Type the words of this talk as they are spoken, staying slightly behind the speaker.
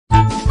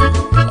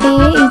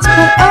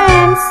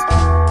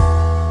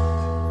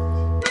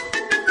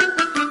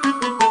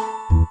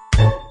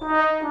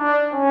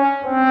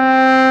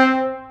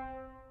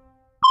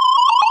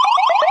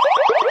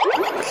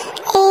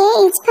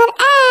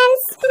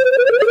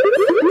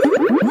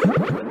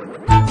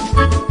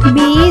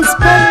is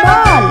for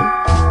ball.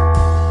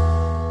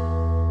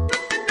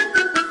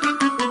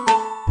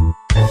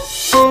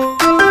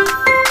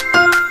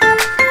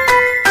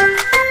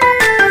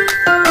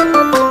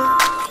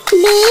 B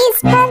is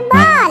for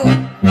ball.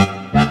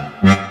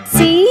 C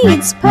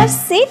is for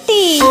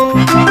city.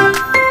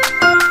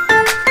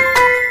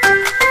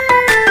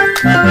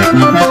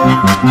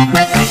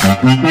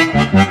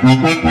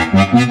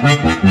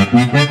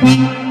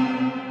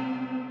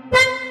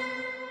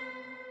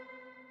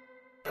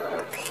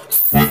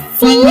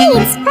 C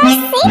is for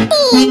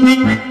city.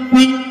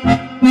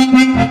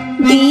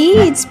 D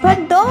is for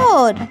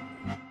door.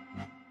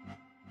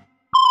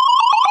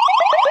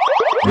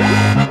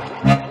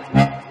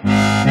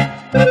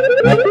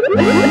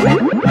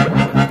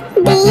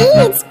 D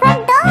is for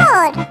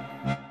door.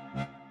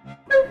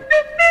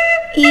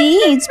 E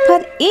is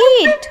for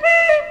eat.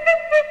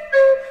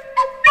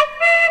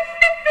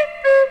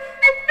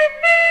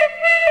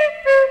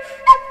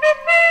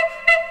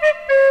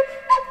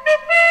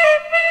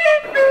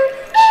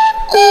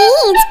 E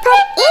is for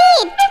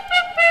eat.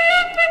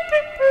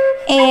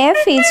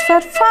 F is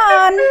for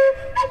fun.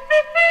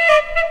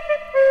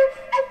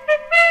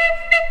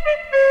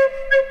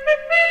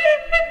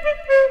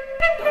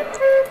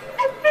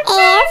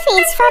 F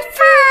is for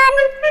fun.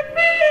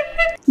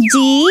 G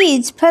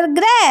is for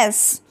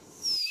grass.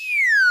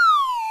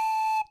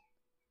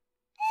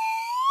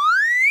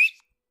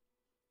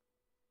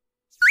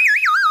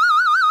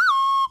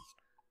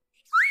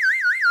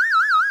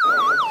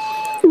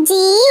 G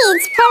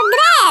is for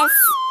grass.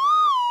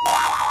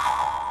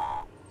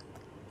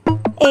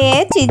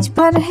 H is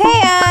for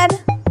hair.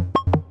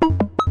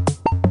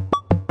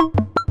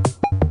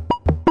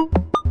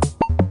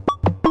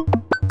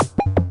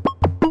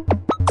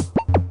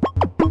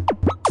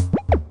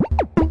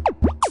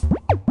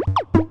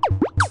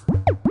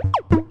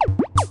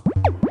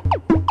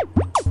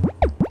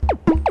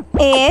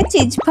 H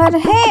is for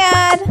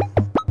hair.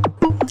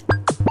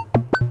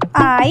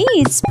 I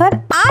is for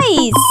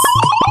eyes.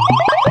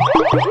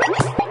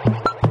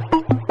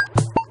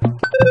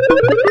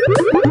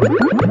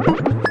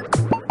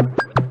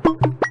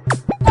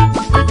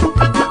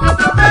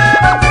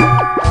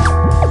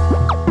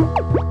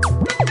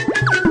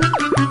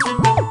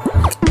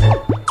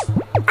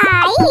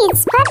 I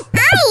is for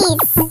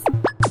eyes.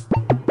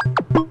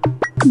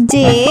 J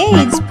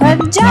is for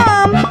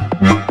jump.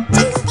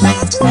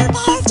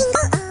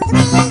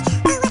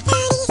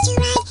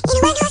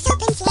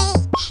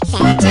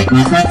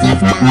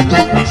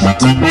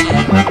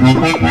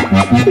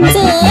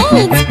 J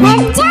is for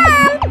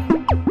jump.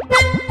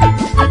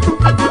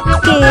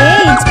 K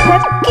is for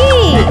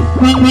key.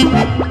 K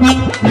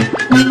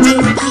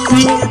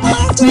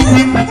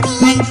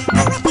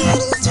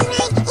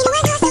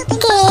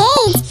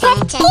is for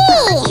key.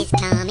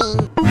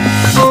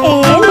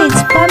 L is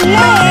for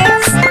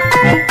legs.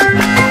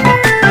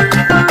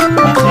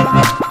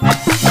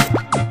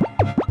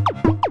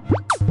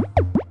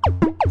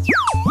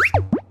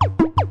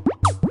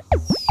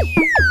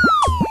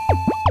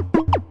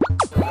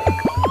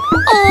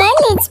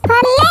 L is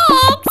for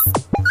legs.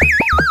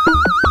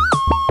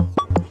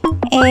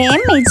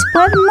 M is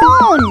for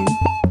moon.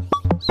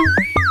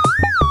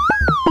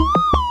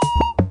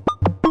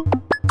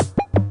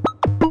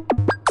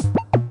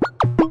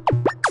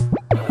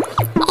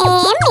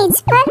 M is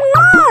for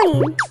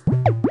moon.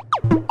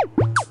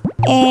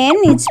 N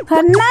is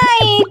for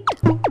night.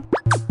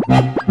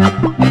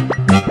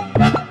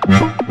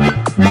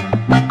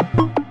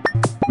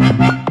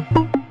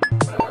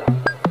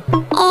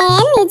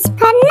 N is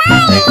for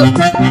night.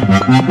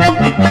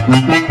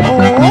 O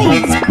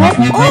is for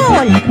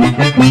old.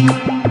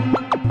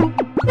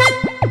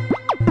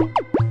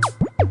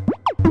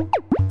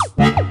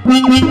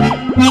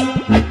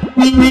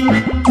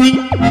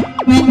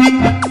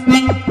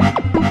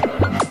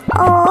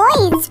 O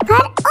is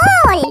for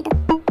old.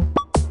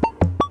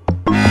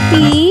 P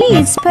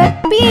is for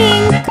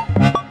pink.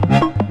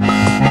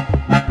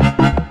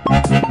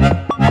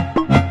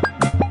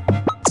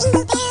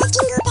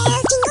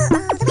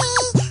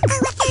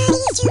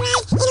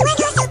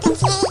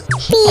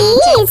 P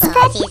is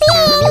for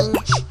pink.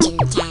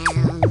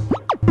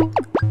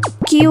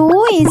 Q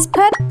is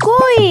for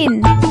queen.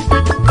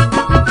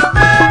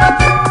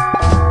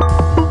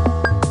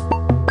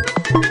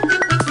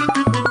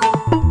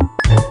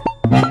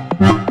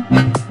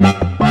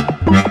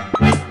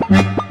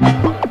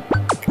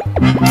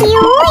 Q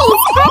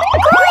is for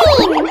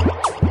queen.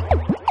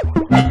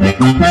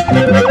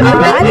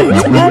 R is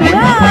for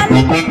run.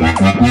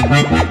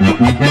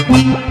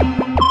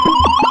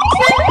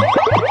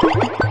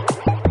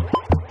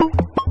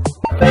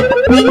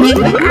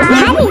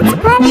 R is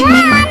for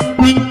run.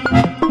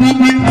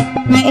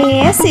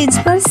 S is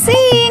for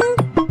sing.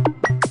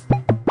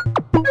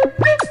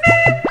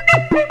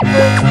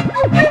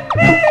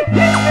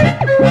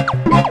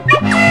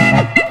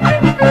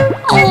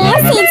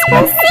 S is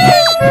for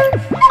sing.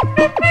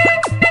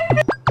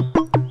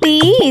 T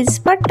is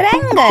for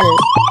triangle.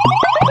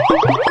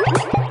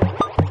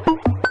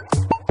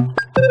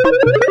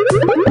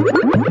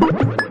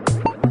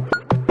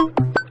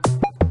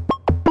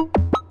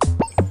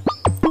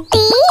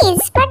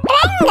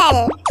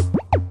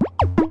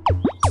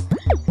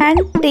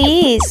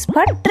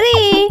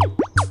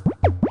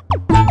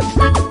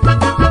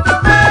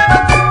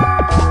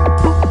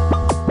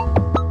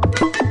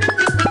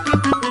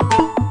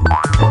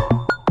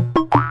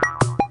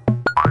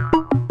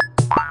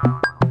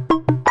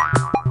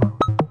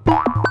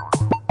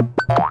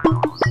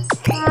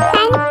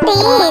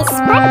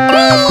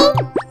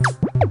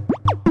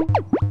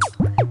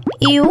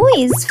 U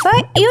is for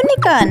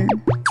unicorn.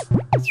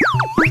 U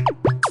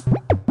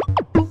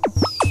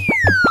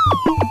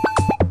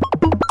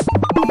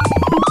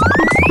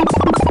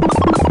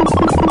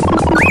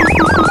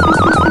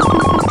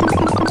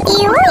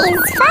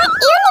is for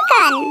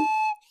unicorn.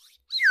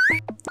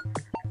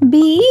 B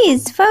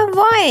is for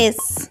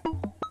voice.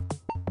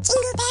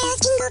 Jingle bells,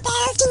 jingle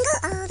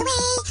all the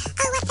way.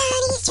 Oh, what fun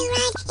it is to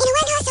ride in a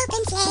one-horse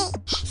open sleigh.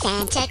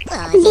 Santa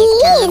Claus is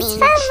coming to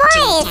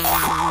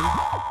town.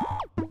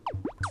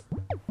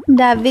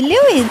 W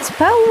is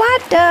for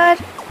water.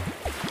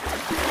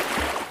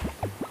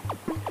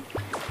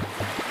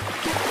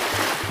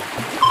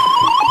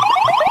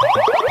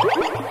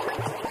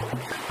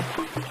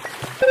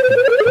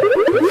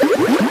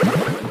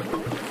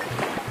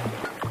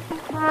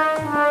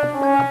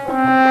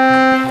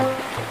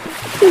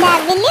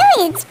 W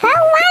is for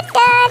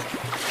water.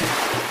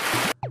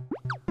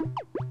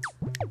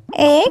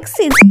 X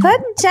is for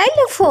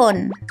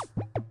xylophone.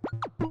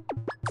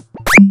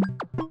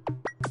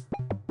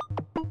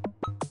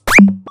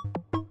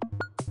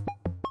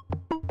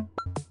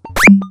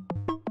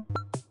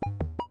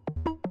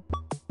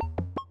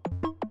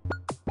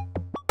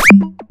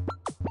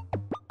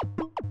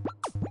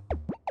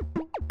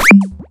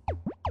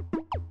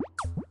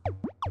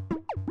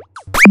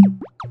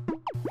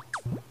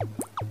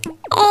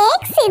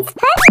 X is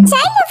for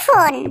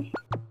xylophone.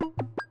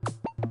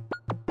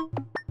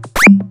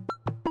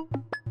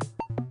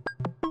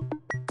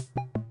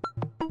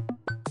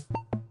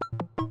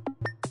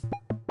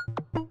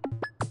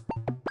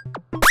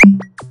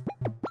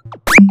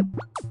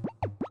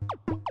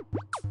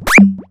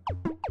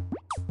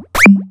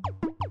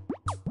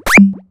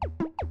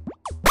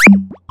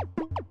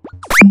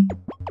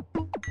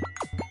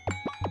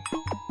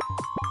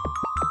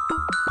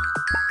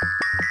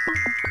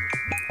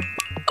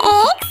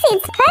 X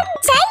is for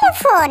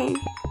xylophone.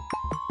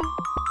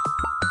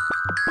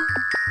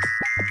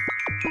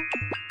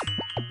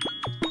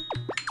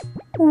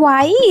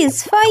 Y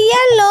is for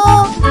yellow.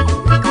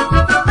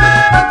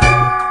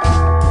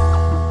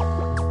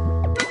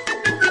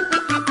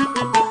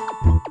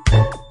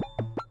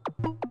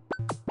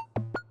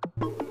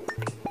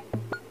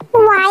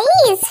 Y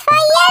is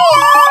for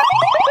yellow.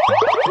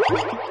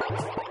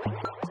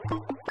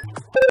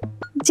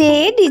 Z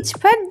is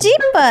for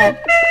zipper.